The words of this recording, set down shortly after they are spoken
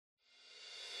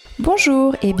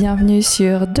Bonjour et bienvenue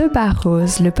sur Deux Barres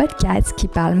Roses, le podcast qui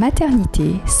parle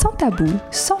maternité sans tabou,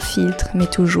 sans filtre, mais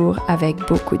toujours avec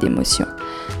beaucoup d'émotion.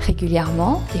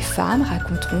 Régulièrement, des femmes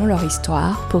raconteront leur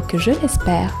histoire pour que, je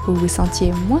l'espère, vous vous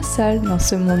sentiez moins seul dans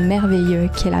ce monde merveilleux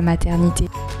qu'est la maternité.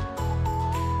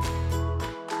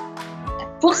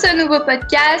 Pour ce nouveau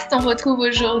podcast, on retrouve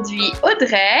aujourd'hui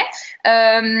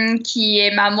Audrey, qui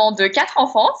est maman de 4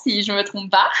 enfants, si je ne me trompe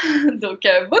pas. Donc,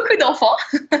 beaucoup d'enfants.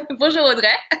 Bonjour Audrey.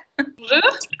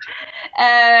 Bonjour.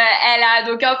 Elle a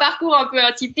donc un parcours un peu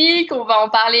atypique, on va en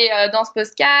parler dans ce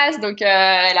podcast. Donc,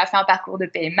 elle a fait un parcours de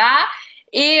PMA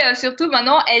et surtout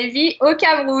maintenant, elle vit au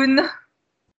Cameroun.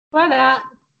 Voilà.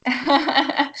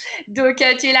 Donc,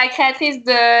 tu es la créatrice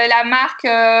de la marque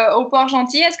Au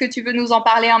Port-Gentil. Est-ce que tu veux nous en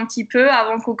parler un petit peu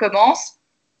avant qu'on commence?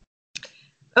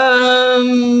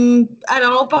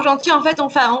 Alors, au Port-Gentil, en fait, on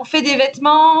fait des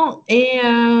vêtements et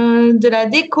de la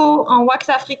déco en wax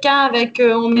africain avec,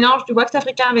 on mélange du wax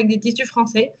africain avec des tissus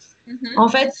français. En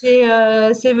fait,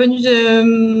 c'est venu de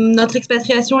notre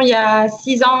expatriation il y a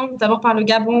 6 ans, d'abord par le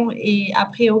Gabon et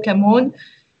après au Cameroun.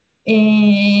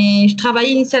 Et je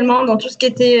travaillais initialement dans tout ce qui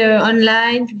était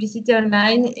online, publicité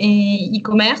online et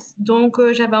e-commerce. Donc,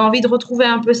 j'avais envie de retrouver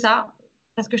un peu ça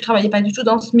parce que je travaillais pas du tout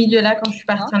dans ce milieu-là quand je suis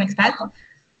partie en expat.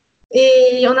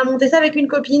 Et on a monté ça avec une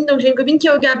copine. Donc, j'ai une copine qui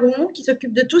est au Gabon, qui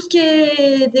s'occupe de tout ce qui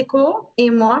est déco,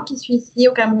 et moi qui suis ici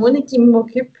au Cameroun et qui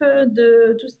m'occupe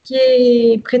de tout ce qui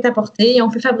est prêt-à-porter. Et on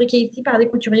fait fabriquer ici par des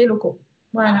couturiers locaux.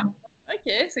 Voilà.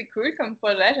 Ok, c'est cool comme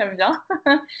projet, j'aime bien.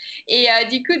 Et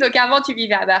du coup, donc avant, tu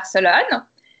vivais à Barcelone.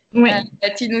 Oui.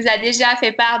 Tu nous as déjà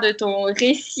fait part de ton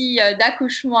récit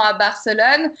d'accouchement à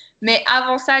Barcelone, mais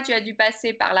avant ça, tu as dû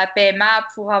passer par la PMA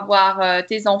pour avoir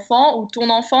tes enfants ou ton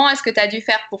enfant. Est-ce que tu as dû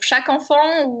faire pour chaque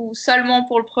enfant ou seulement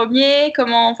pour le premier?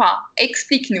 Comment? Enfin,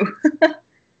 explique-nous.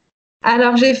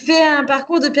 Alors, j'ai fait un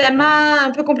parcours de PMA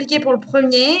un peu compliqué pour le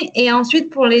premier et ensuite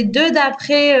pour les 2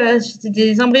 d'après, c'était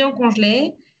des embryons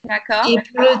congelés. D'accord. Et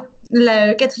pour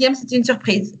le 4e, c'était une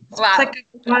surprise. C'est pour ça que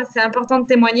pour moi, c'est important de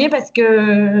témoigner parce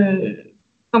que,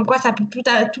 comme quoi, tout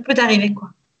peut arriver, quoi.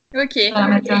 Ok. Dans la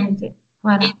maternité.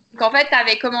 Voilà. Et donc, en fait, tu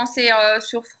avais commencé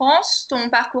sur France, ton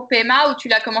parcours PMA, ou tu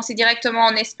l'as commencé directement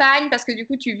en Espagne parce que du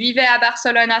coup, tu vivais à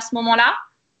Barcelone à ce moment-là?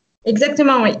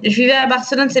 Exactement, oui. Je vivais à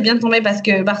Barcelone, c'est bien tombé parce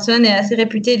que Barcelone est assez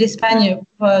réputée, l'Espagne,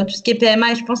 pour tout ce qui est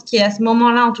PMA. Et je pense qu'à ce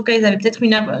moment-là, en tout cas, ils avaient peut-être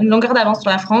une longueur d'avance sur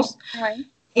la France. Ouais.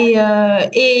 Et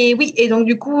oui, et donc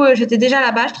du coup, j'étais déjà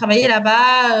là-bas, je travaillais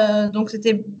là-bas, donc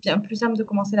c'était bien plus simple de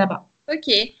commencer là-bas.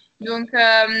 Ok, donc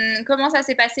comment ça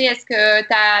s'est passé? Est-ce que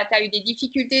tu as eu des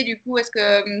difficultés du coup? Est-ce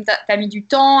que tu as mis du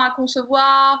temps à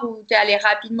concevoir ou tu es allé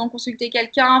rapidement consulter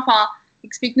quelqu'un? Enfin,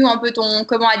 explique-nous un peu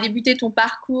comment a débuté ton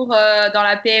parcours dans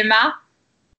la PMA.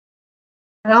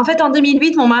 Alors en fait, en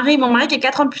 2008, mon mari qui est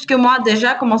 4 ans de plus que moi,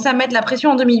 déjà commençait à mettre la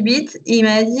pression en 2008. Et il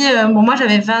m'a dit, moi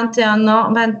j'avais 21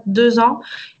 ans, 22 ans,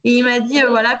 et il m'a dit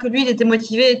voilà que lui il était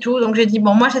motivé et tout. Donc j'ai dit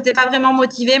bon, moi j'étais pas vraiment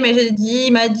motivée, mais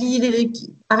il m'a dit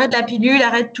arrête la pilule,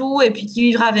 arrête tout, et puis qui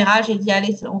vivra verra. J'ai dit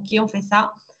allez, ok, on fait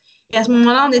ça. Et à ce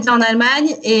moment-là, on était en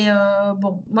Allemagne et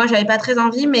bon, moi j'avais pas très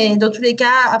envie, mais dans tous les cas,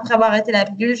 après avoir arrêté la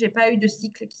pilule, j'ai pas eu de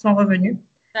cycles qui sont revenus.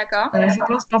 D'accord. Je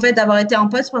pense qu'en fait, d'avoir été en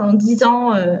poste pendant 10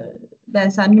 ans,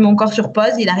 ça a mis mon corps sur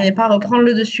pause. Il n'arrivait pas à reprendre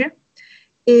le dessus.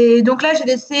 Et donc là, j'ai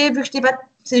laissé, vu que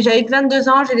j'avais 22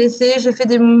 ans, j'ai fait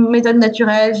des méthodes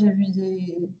naturelles,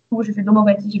 j'ai fait de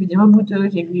l'homéopathie, j'ai vu des rebouteux,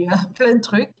 j'ai vu plein de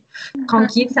trucs.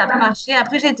 Tranquille, ça n'a pas marché.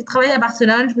 Après, j'ai été travailler à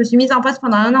Barcelone. Je me suis mise en poste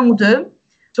pendant 1 an ou 2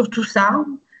 sur tout ça.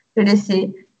 J'ai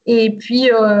laissé. Et puis,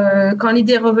 quand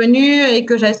l'idée est revenue et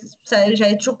que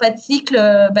j'avais toujours pas de cycle,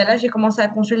 là, j'ai commencé à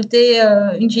consulter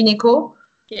une gynéco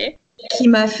qui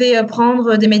m'a fait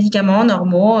prendre des médicaments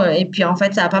normaux. Et puis, en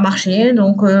fait, ça n'a pas marché.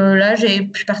 Donc là, je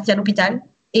suis partie à l'hôpital.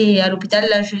 Et à l'hôpital,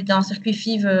 là, j'étais en circuit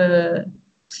FIV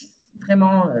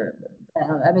vraiment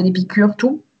avec des piqûres,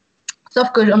 tout. Sauf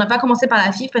qu'on n'a pas commencé par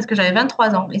la FIV parce que j'avais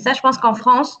 23 ans. Et ça, je pense qu'en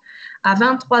France, à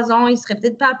 23 ans, il ne serait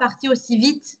peut-être pas parti aussi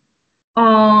vite.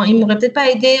 Il m'aurait peut-être pas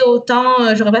aidé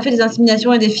autant, j'aurais pas fait des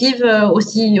inséminations et des FIV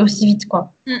aussi vite,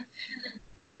 quoi.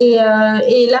 Et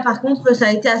là, par contre, ça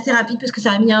a été assez rapide parce que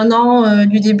ça a mis 1 an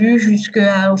du début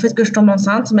jusqu'au fait que je tombe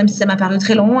enceinte, même si ça m'a paru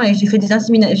très long. Et j'ai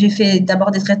fait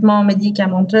d'abord des traitements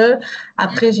médicamenteux.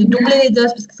 Après, j'ai doublé les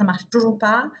doses parce que ça marche toujours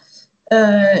pas.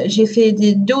 J'ai fait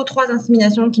 2 ou 3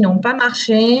 inséminations qui n'ont pas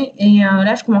marché. Et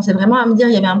là, je commençais vraiment à me dire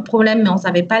il y avait un problème, mais on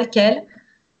savait pas lequel.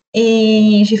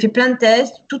 Et j'ai fait plein de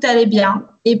tests, tout allait bien.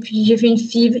 Et puis, j'ai fait une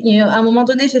FIV. Et à un moment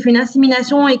donné, j'ai fait une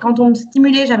insémination. Et quand on me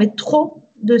stimulait, j'avais trop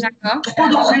d'ovules.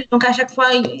 Donc, à chaque fois,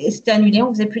 c'était annulé.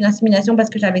 On faisait plus d'insémination parce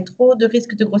que j'avais trop de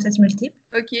risques de grossesse multiple.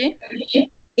 Ok.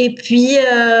 Et puis,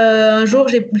 un jour,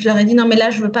 je leur ai dit non, mais là,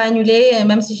 je ne veux pas annuler,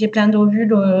 même si j'ai plein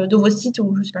d'ovules, d'ovocytes,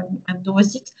 ou je sais pas,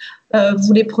 d'ovocytes,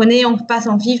 vous les prenez, on passe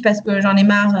en FIV parce que j'en ai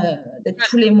marre d'être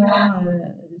tous les mois,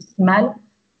 c'est mal.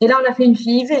 Et là, on a fait une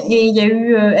FIV et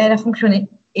elle a fonctionné.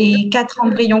 Et 4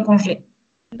 embryons congelés.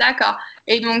 D'accord.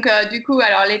 Et donc, du coup,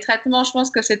 alors les traitements, je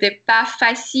pense que c'était pas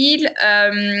facile.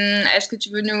 Est-ce que tu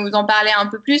veux nous en parler un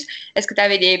peu plus? Est-ce que tu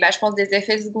avais je pense, des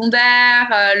effets secondaires,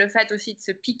 le fait aussi de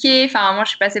se piquer. Enfin, moi,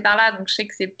 je suis passée par là, donc je sais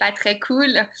que c'est pas très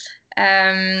cool.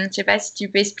 Je sais pas si tu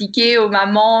peux expliquer aux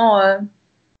mamans.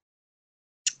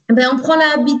 On prend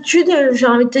l'habitude, j'ai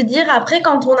envie de te dire. Après,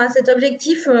 quand on a cet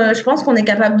objectif, je pense qu'on est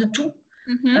capable de tout.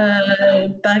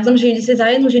 Par exemple, j'ai eu des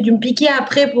césariennes où j'ai dû me piquer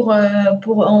après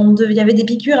il y avait des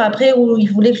piqûres après où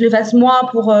il voulait que je le fasse moi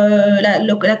pour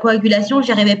la coagulation,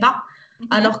 j'y arrivais pas.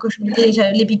 Alors que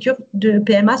les piqûres de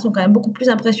PMA sont quand même beaucoup plus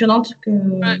impressionnantes que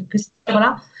ces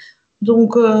piqûres-là.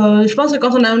 Donc, je pense que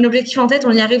quand on a un objectif en tête,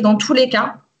 on y arrive dans tous les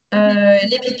cas.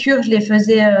 Les piqûres, je les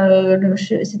faisais,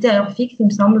 c'était à heure fixe, il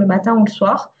me semble, le matin ou le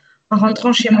soir, en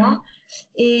rentrant chez moi.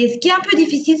 Et ce qui est un peu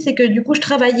difficile, c'est que du coup, je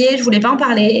travaillais, je voulais pas en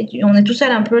parler. On est tout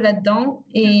seul un peu là-dedans.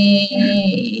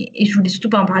 Et je voulais surtout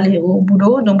pas en parler au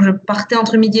boulot. Donc, je partais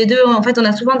entre midi et 2. En fait, on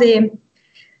a souvent des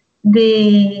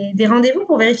rendez-vous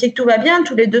pour vérifier que tout va bien,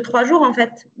 tous les 2-3 jours, en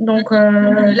fait. Donc,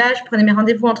 là, je prenais mes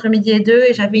rendez-vous entre midi et 2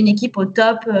 et j'avais une équipe au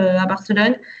top à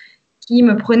Barcelone qui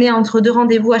me prenait entre 2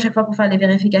 rendez-vous à chaque fois pour faire les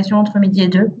vérifications entre midi et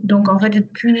 2. Donc, en fait,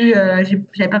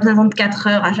 j'avais pas besoin de 4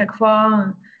 heures à chaque fois.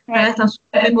 Ça reste un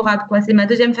super mémorable, quoi. C'est ma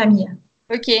deuxième famille.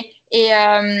 Ok. Et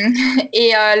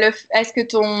est-ce que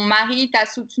ton mari t'a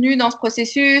soutenu dans ce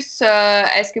processus?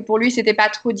 Est-ce que pour lui, c'était pas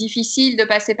trop difficile de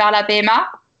passer par la PMA?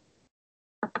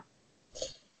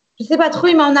 Je sais pas trop,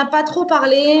 il m'en a pas trop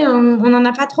parlé. On n'en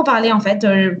a pas trop parlé, en fait.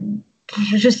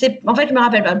 Je me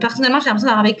rappelle pas. Personnellement, j'ai l'impression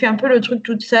d'avoir vécu un peu le truc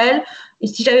toute seule. Et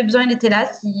si j'avais besoin, il était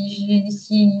là, si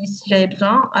j'avais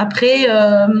besoin. Après,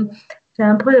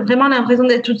 j'ai vraiment l'impression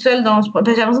d'être toute seule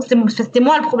j'ai l'impression que c'était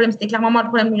moi le problème, c'était clairement moi le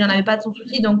problème, il n'y en avait pas de son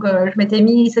souci, donc je m'étais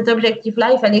mis cet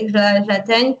objectif-là, il fallait que je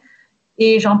l'atteigne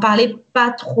et j'en parlais pas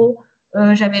trop.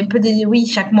 J'avais un peu oui,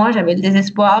 chaque mois j'avais le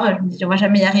désespoir, je me disais on va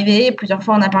jamais y arriver, et plusieurs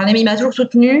fois on a parlé, mais il m'a toujours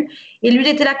soutenue et lui il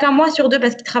était là qu'un mois sur 2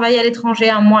 parce qu'il travaillait à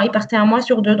l'étranger, il partait un mois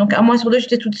sur 2, donc un mois sur 2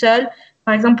 j'étais toute seule.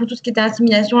 Par exemple, pour tout ce qui était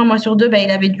assimilation, un mois sur 2, il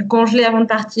avait dû congeler avant de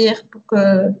partir pour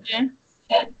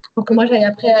que moi j'aille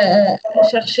après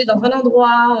chercher dans un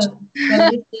endroit,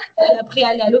 après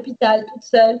aller à l'hôpital toute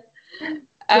seule.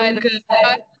 Donc,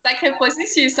 sacré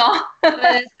processus, hein.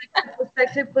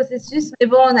 Sacré processus, mais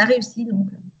bon, on a réussi. Donc.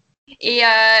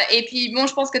 Et puis, bon,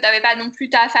 je pense que tu n'avais pas non plus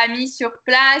ta famille sur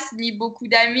place, ni beaucoup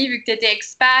d'amis, vu que tu étais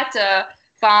expat.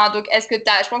 Donc,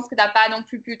 je pense que tu n'as pas non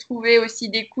plus pu trouver aussi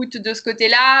d'écoute de ce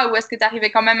côté-là, ou est-ce que tu arrivais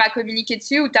quand même à communiquer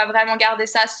dessus, ou tu as vraiment gardé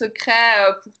ça secret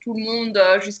pour tout le monde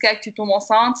jusqu'à ce que tu tombes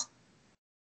enceinte?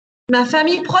 Ma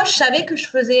famille proche savait que je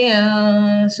faisais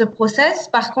ce process.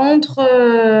 Par contre,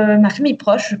 ma famille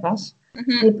proche, je pense.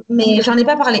 Mais j'en ai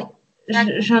pas parlé.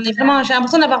 J'ai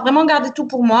l'impression d'avoir vraiment gardé tout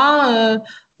pour moi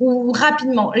ou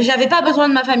rapidement. J'avais pas besoin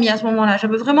de ma famille à ce moment-là.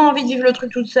 J'avais vraiment envie de vivre le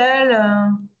truc toute seule.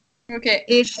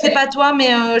 Et je sais pas toi,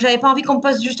 mais j'avais pas envie qu'on me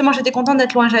pose, justement, j'étais contente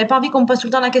d'être loin. J'avais pas envie qu'on me pose tout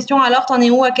le temps la question, alors t'en es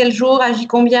où, à quel jour, à J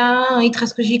combien, il te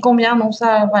reste J combien, non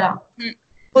ça, voilà.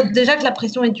 Faut déjà que la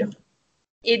pression est dure.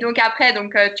 Et donc après,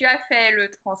 tu as fait le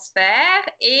transfert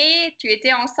et tu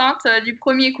étais enceinte du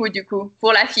premier coup, du coup,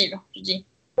 pour la FIV, je dis.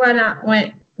 Voilà,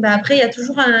 ouais. Après, il y a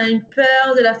toujours une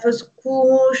peur de la fausse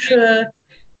couche,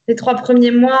 les 3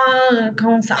 premiers mois,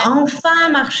 quand ça a enfin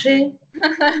marché.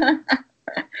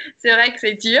 C'est vrai que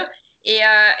c'est dur.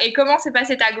 Et comment s'est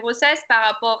passée ta grossesse par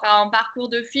rapport à un parcours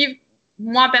de FIV?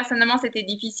 Moi, personnellement, c'était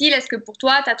difficile. Est-ce que pour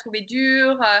toi, tu as trouvé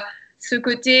dur ce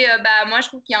côté, moi, je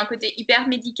trouve qu'il y a un côté hyper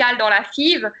médical dans la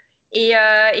FIV. Et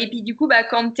puis, du coup,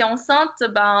 quand tu es enceinte,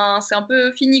 c'est un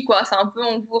peu fini, quoi. C'est un peu,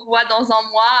 on vous revoit dans un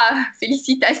mois.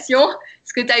 Félicitations.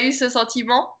 Est-ce que tu as eu ce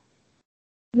sentiment?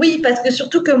 Oui, parce que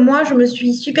surtout que moi, je me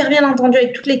suis super bien entendue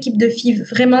avec toute l'équipe de FIV.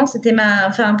 Vraiment, c'était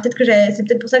c'est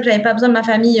peut-être pour ça que j'avais pas besoin de ma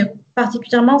famille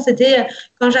particulièrement. C'était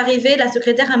quand j'arrivais, la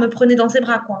secrétaire, elle me prenait dans ses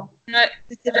bras, quoi. Ouais.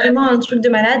 C'était vraiment un truc de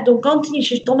malade. Donc, quand je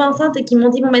suis tombée enceinte et qu'ils m'ont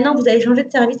dit, bon, maintenant, vous allez changer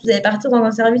de service, vous allez partir dans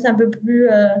un service un peu plus,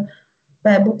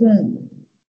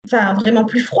 vraiment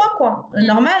plus froid, quoi,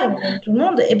 normal, tout le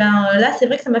monde. Et là, c'est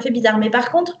vrai que ça m'a fait bizarre. Mais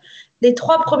par contre, les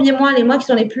 3 premiers mois, les mois qui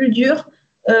sont les plus durs,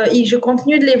 je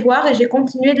continue de les voir et j'ai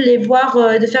continué de les voir,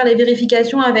 de faire les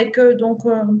vérifications avec eux. Donc,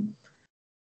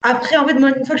 après, en fait,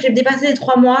 moi, une fois que j'ai dépassé les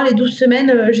 3 mois, les 12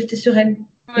 semaines, j'étais sereine.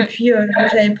 Ouais. Et puis,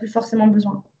 j'avais plus forcément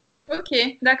besoin.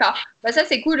 Ok, d'accord. Bah, ça,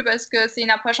 c'est cool parce que c'est une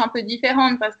approche un peu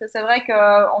différente. Parce que c'est vrai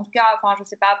que, en tout cas, enfin, je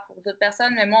sais pas pour d'autres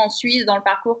personnes, mais moi, en Suisse, dans le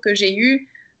parcours que j'ai eu,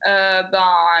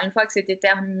 une fois que c'était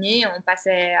terminé, on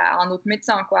passait à un autre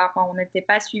médecin, quoi. Enfin, on n'était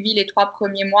pas suivi les 3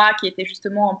 premiers mois qui étaient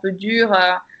justement un peu durs.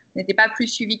 On n'était pas plus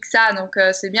suivi que ça. Donc,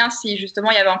 c'est bien si justement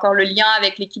il y avait encore le lien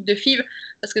avec l'équipe de FIV.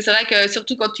 Parce que c'est vrai que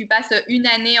surtout quand tu passes une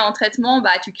année en traitement,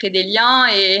 bah, tu crées des liens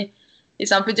et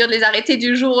c'est un peu dur de les arrêter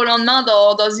du jour au lendemain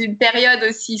dans une période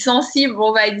aussi sensible,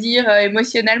 on va dire,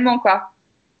 émotionnellement, quoi.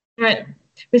 Ouais.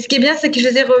 Mais ce qui est bien, c'est que je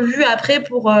les ai revus après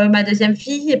pour ma deuxième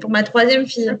fille et pour ma troisième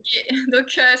fille. Okay. Donc,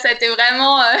 ça a été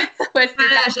vraiment... ouais,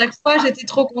 Voilà, à chaque fois, j'étais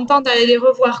trop contente d'aller les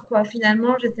revoir, quoi.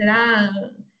 Finalement, j'étais là.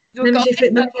 Donc, Même en j'ai fait,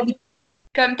 fait. Même...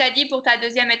 comme tu as dit, pour ta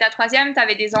deuxième et ta troisième, tu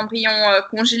avais des embryons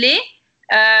congelés.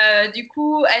 Du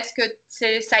coup, est-ce que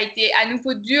ça a été à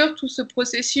nouveau dur tout ce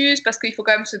processus parce qu'il faut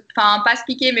quand même enfin, pas se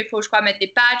piquer, mais il faut, je crois, mettre des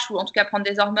patchs ou en tout cas prendre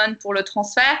des hormones pour le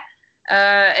transfert.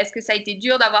 Est-ce que ça a été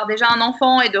dur d'avoir déjà un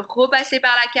enfant et de repasser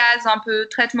par la case un peu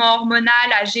traitement hormonal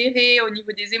à gérer au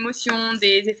niveau des émotions,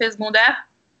 des effets secondaires?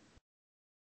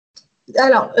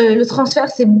 Alors, le transfert,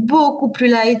 c'est beaucoup plus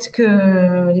light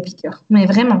que les piqûres, mais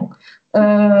vraiment.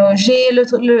 La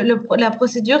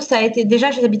procédure, ça a été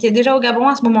déjà, j'habitais déjà au Gabon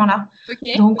à ce moment-là.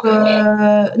 Ok. Donc,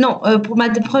 non, pour ma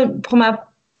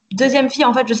deuxième fille,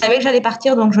 en fait, je savais que j'allais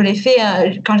partir, donc je l'ai fait.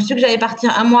 Quand j'ai su que j'allais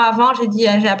partir un mois avant,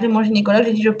 j'ai appelé mon gynécologue,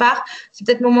 j'ai dit je pars. C'est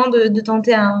peut-être le moment de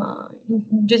tenter une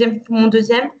deuxième pour mon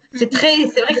deuxième. C'est vrai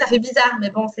que ça fait bizarre, mais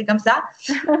bon, c'est comme ça.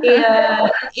 Et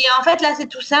en fait, là, c'est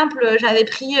tout simple. J'avais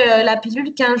pris la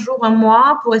pilule 15 jours, un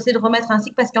mois pour essayer de remettre un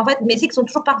cycle parce qu'en fait, mes cycles sont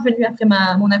toujours pas revenus après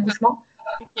mon accouchement.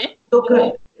 Ok. Donc,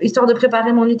 histoire de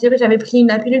préparer mon utérus, j'avais pris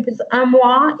la pilule peut-être un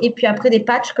mois et puis après des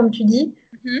patchs, comme tu dis.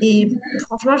 Et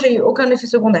franchement, j'ai eu aucun effet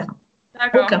secondaire.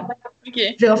 D'accord. Aucun. Ok.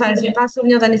 J'ai pas un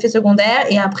souvenir d'un effet secondaire.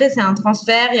 Et après, c'est un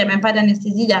transfert. Il n'y a même pas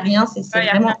d'anesthésie, il n'y a rien. C'est Ouais,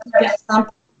 vraiment hyper simple.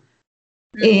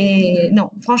 Et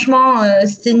non, franchement,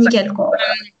 c'était nickel, quoi.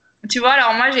 Tu vois,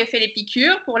 alors moi, j'ai fait les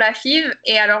piqûres pour la FIV.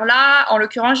 Et alors là, en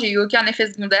l'occurrence, j'ai eu aucun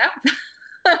effet secondaire.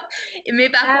 Mais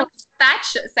par contre,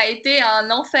 patch, ça a été un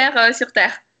enfer sur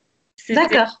Terre.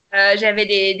 D'accord. J'avais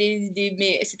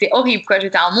mais c'était horrible, quoi.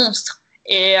 J'étais un monstre.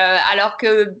 Et alors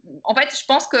que, en fait, je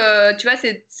pense que, tu vois,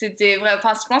 c'était vrai.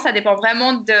 Enfin, je pense que ça dépend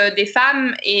vraiment des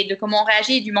femmes et de comment on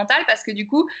réagit et du mental, parce que du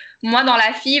coup, moi, dans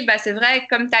la FIV, bah, c'est vrai,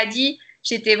 comme tu as dit,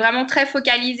 j'étais vraiment très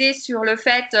focalisée sur le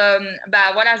fait,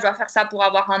 bah voilà, je dois faire ça pour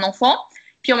avoir un enfant.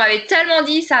 Puis on m'avait tellement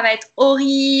dit, ça va être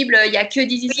horrible, il y a que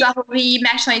des histoires horribles,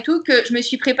 machin et tout, que je me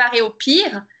suis préparée au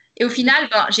pire. Et au final,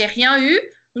 ben, j'ai rien eu.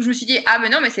 Donc je me suis dit, ah mais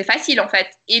non, mais c'est facile en fait.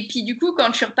 Et puis du coup, quand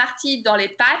je suis repartie dans les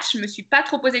patchs, je me suis pas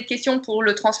trop posé de questions pour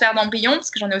le transfert d'embryon,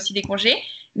 parce que j'en ai aussi des congés.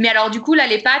 Mais alors du coup, là,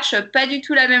 les patchs, pas du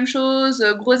tout la même chose,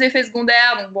 gros effets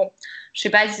secondaires. Donc bon, je sais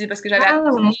pas si c'est parce que j'avais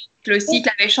appris que le cycle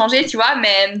avait changé, tu vois.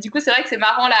 Mais du coup, c'est vrai que c'est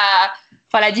marrant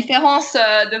la différence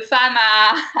de femme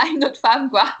à une autre femme,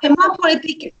 quoi. Et moi, pour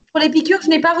les piqûres, je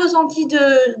n'ai pas ressenti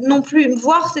non plus.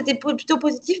 Voir, c'était plutôt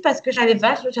positif parce que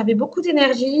j'avais beaucoup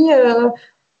d'énergie.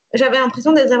 J'avais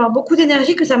l'impression d'avoir beaucoup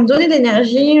d'énergie, que ça me donnait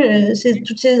d'énergie.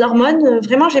 Toutes ces hormones.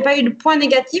 Vraiment, j'ai pas eu de point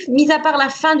négatif, mis à part la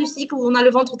fin du cycle où on a le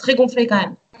ventre très gonflé quand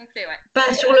même. Gonflé, ouais.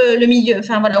 Pas sur le milieu.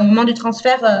 Enfin voilà, au moment du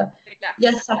transfert, il y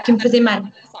a ça qui me faisait mal.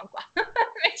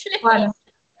 Mais tu les Voilà.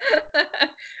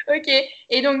 Ok.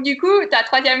 Et donc, du coup, ta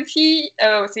troisième fille,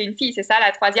 c'est une fille, c'est ça,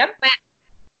 la troisième? Ouais.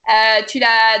 Tu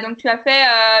as fait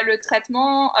le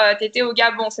traitement, tu étais au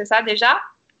Gabon, c'est ça déjà?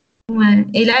 Ouais.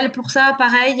 Et là, pour ça,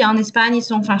 pareil, en Espagne,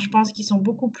 je pense qu'ils sont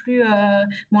beaucoup plus.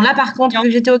 Bon, là, par contre, vu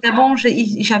que j'étais au Gabon,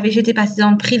 j'étais passée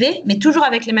dans le privé, mais toujours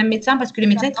avec les mêmes médecins, parce que les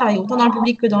médecins ils travaillent autant dans le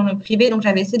public que dans le privé, donc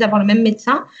j'avais essayé d'avoir le même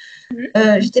médecin.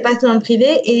 J'étais passée dans le privé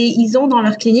et ils ont dans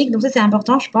leur clinique, donc ça, c'est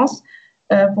important, je pense,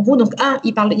 pour vous. Donc,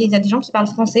 il y a des gens qui parlent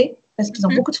français, parce qu'ils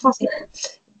ont beaucoup de français.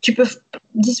 Tu peux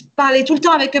parler tout le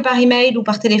temps avec eux par email ou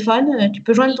par téléphone. Tu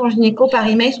peux joindre ton gynéco par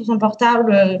email sur son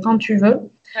portable quand tu veux.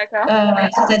 D'accord.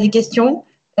 Si tu as des questions.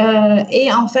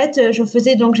 Et en fait,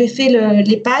 j'ai fait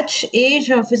les patchs et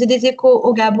je faisais des échos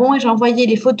au Gabon et j'envoyais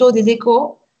les photos des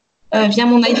échos via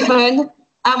mon iPhone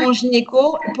à mon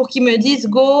gynéco pour qu'il me dise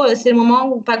go, c'est le moment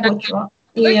ou pas go, tu vois.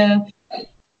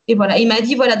 Et voilà, il m'a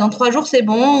dit voilà, dans 3 jours c'est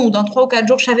bon, ou dans 3 ou 4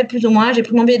 jours, je savais plus ou moins, j'ai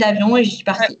pris mon billet d'avion et j'y suis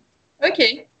partie.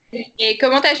 Ok. Et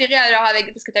comment tu as géré alors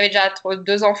parce que tu avais déjà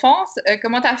 2 enfants,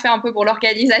 comment tu as fait un peu pour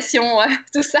l'organisation,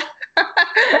 tout ça?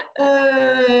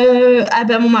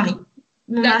 Mon mari.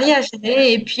 Mon mari a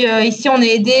géré et puis ici on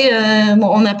est aidé.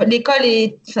 L'école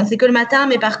c'est que le matin,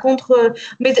 mais par contre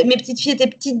mes petites filles étaient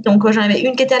petites, donc j'en avais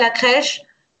une qui était à la crèche,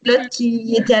 l'autre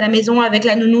qui était à la maison avec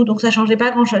la nounou, donc ça changeait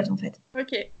pas grand chose en fait.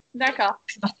 Ok. D'accord.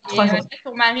 Je suis partie Et 3 jours.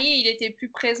 ton mari, il était plus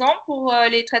présent pour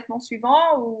les traitements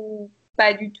suivants ou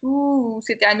pas du tout? Ou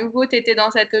c'était à nouveau, tu étais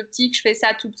dans cette optique, je fais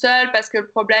ça toute seule parce que le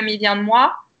problème, il vient de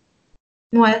moi?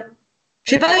 Ouais.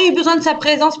 J'ai pas eu besoin de sa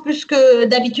présence plus que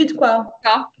d'habitude, quoi.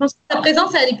 D'accord. Je pense que sa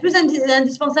présence, elle est plus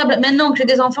indispensable maintenant que j'ai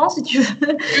des enfants, si tu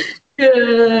veux,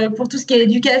 que pour tout ce qui est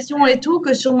éducation et tout,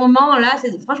 que sur le moment, là,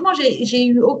 franchement,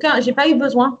 j'ai pas eu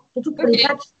besoin. Surtout pour les Ok.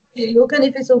 patchs, j'ai eu aucun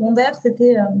effet secondaire.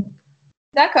 C'était.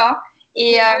 D'accord.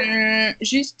 Et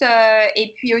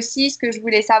et puis aussi, ce que je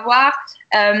voulais savoir,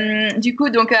 du coup,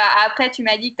 donc après, tu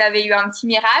m'as dit que tu avais eu un petit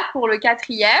miracle pour le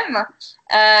quatrième.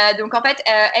 Donc en fait,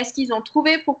 est-ce qu'ils ont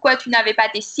trouvé pourquoi tu n'avais pas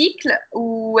tes cycles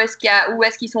ou est-ce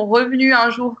qu'ils sont revenus un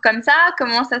jour comme ça?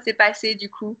 Comment ça s'est passé du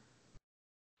coup?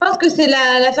 Je pense que c'est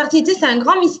la fertilité, c'est un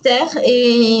grand mystère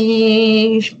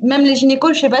et même les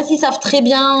gynécos, je sais pas s'ils savent très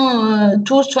bien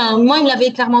tous. Enfin, moi, ils me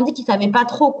l'avaient clairement dit qu'ils savaient pas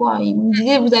trop quoi. Ils me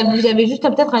disaient vous avez juste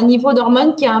peut-être un niveau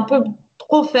d'hormones qui est un peu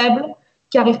trop faible,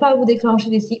 qui n'arrive pas à vous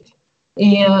déclencher des cycles.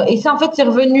 Et ça, en fait, c'est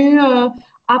revenu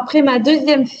après ma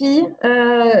deuxième fille.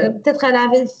 Peut-être elle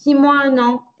avait 6 mois, 1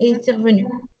 an, et c'est revenu.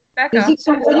 Les D'accord. cycles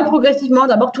sont revenus progressivement,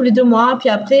 d'abord tous les 2 mois, puis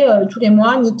après tous les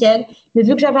mois, nickel. Mais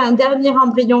vu que j'avais un dernier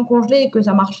embryon congelé et que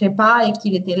ça marchait pas et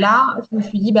qu'il était là, je me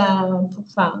suis dit,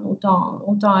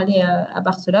 autant aller à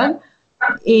Barcelone.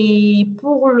 Et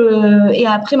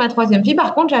après ma troisième fille,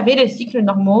 par contre, j'avais les cycles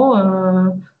normaux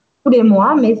tous les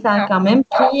mois, mais ça a quand même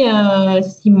pris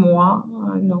 6 mois.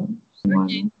 Non, 6 mois,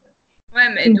 Ok. non. Ouais,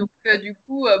 mais donc du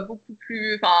coup, beaucoup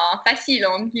plus facile,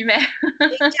 entre guillemets.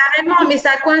 Et carrément, mais ça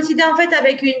a coïncidé en fait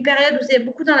avec une période où c'est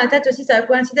beaucoup dans la tête aussi. Ça a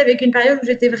coïncidé avec une période où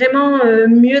j'étais vraiment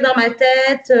mieux dans ma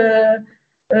tête,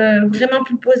 vraiment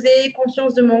plus posée,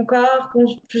 conscience de mon corps,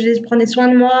 je prenais soin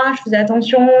de moi, je faisais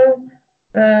attention,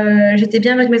 j'étais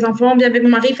bien avec mes enfants, bien avec mon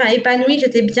mari, enfin épanouie,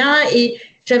 j'étais bien et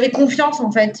j'avais confiance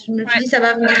en fait. Je me suis dit ça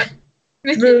va venir.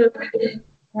 Je veux...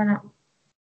 Voilà.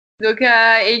 Donc,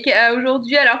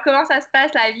 aujourd'hui, alors comment ça se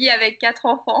passe la vie avec 4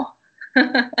 enfants?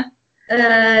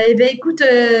 Eh bien, écoute,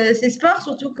 c'est sport,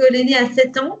 surtout que l'aîné a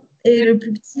 7 ans et le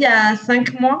plus petit a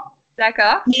 5 mois.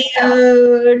 D'accord. Et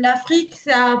l'Afrique,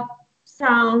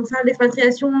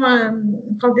 l'expatriation,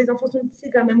 quand les enfants sont petits,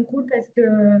 c'est quand même cool parce que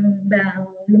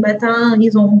le matin,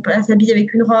 ils ont pas à s'habiller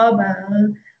avec une robe,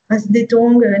 des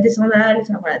tongs, des sandales,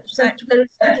 enfin voilà, tout ça, toute la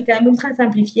logistique est quand même ultra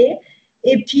simplifiée.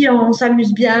 Et puis, on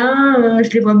s'amuse bien. Je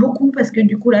les vois beaucoup parce que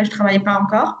du coup, là, je ne travaille pas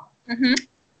encore. Mm-hmm.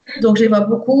 Donc, je les vois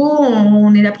beaucoup.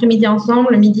 On est l'après-midi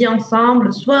ensemble, le midi ensemble,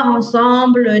 le soir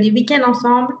ensemble, les week-ends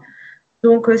ensemble.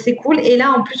 Donc, c'est cool. Et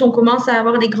là, en plus, on commence à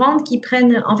avoir les grandes qui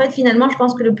prennent. En fait, finalement, je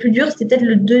pense que le plus dur, c'était peut-être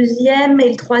le deuxième et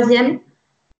le troisième.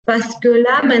 Parce que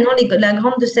là, maintenant, la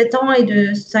grande de 7 ans et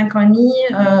de 5 ans et demi,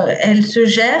 elle se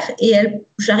gère et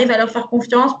j'arrive à leur faire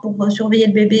confiance pour surveiller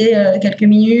le bébé quelques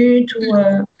minutes.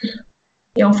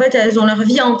 Et en fait, elles ont leur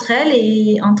vie entre elles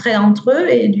et entre eux.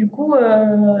 Et du coup,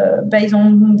 ils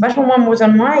ont vachement moins besoin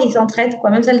de moi et ils s'entraident, quoi.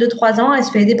 Même celle de 3 ans, elle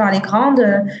se fait aider par les grandes.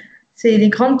 C'est les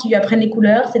grandes qui lui apprennent les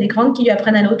couleurs, c'est les grandes qui lui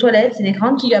apprennent à aller aux toilettes, c'est les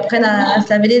grandes qui lui apprennent à se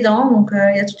laver les dents. Donc,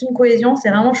 il y a toute une cohésion, c'est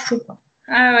vraiment chou, quoi.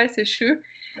 Ah ouais, c'est chou.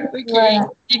 Ok. Voilà.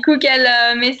 Du coup, quel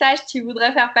message tu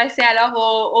voudrais faire passer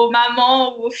alors aux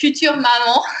mamans ou aux futures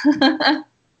mamans?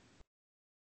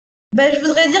 Je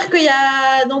voudrais dire qu'il y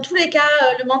a, dans tous les cas,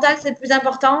 le mental, c'est le plus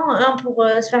important. Pour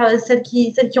celles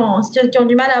qui ont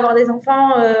du mal à avoir des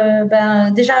enfants,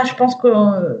 déjà, je pense que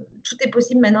tout est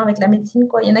possible maintenant avec la médecine,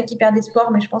 quoi. Il y en a qui perdent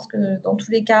espoir, mais je pense que dans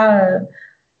tous les cas,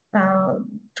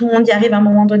 tout le monde y arrive à un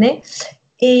moment donné.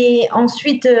 Et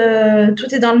ensuite,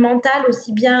 tout est dans le mental,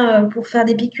 aussi bien pour faire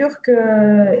des piqûres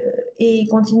et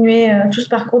continuer tout ce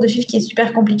parcours de chiffres qui est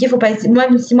super compliqué. Faut pas hésiter.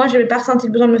 Si moi, je n'avais pas ressenti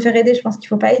le besoin de me faire aider, je pense qu'il ne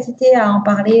faut pas hésiter à en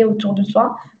parler autour de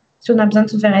soi si on a besoin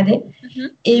de se faire aider.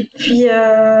 Mm-hmm. Et puis,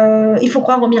 il faut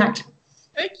croire au miracle.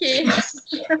 Ok.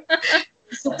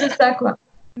 Surtout ça, quoi.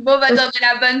 Bon, t'en as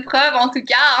la bonne preuve, en tout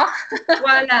cas. Hein.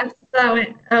 Voilà, c'est ça,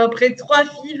 ouais. Après 3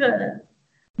 filles,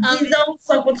 10 ans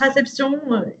sans contraception,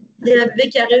 il y a un bébé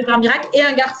qui arrive par miracle et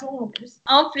un garçon en plus.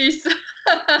 En plus.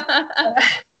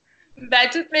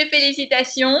 Toutes mes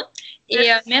félicitations. Et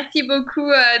merci beaucoup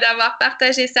d'avoir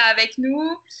partagé ça avec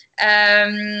nous.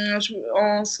 Je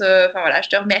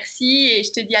te remercie et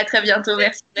je te dis à très bientôt.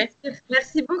 Merci.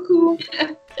 Merci beaucoup.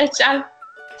 Ciao.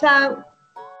 Ciao.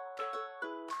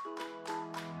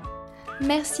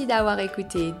 Merci d'avoir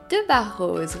écouté Deux Barres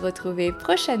Roses. Retrouvez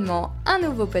prochainement un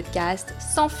nouveau podcast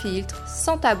sans filtre,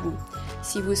 sans tabou.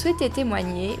 Si vous souhaitez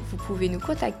témoigner, vous pouvez nous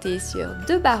contacter sur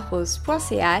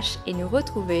deuxbarresroses.ch et nous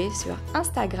retrouver sur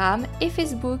Instagram et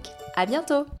Facebook. À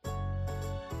bientôt!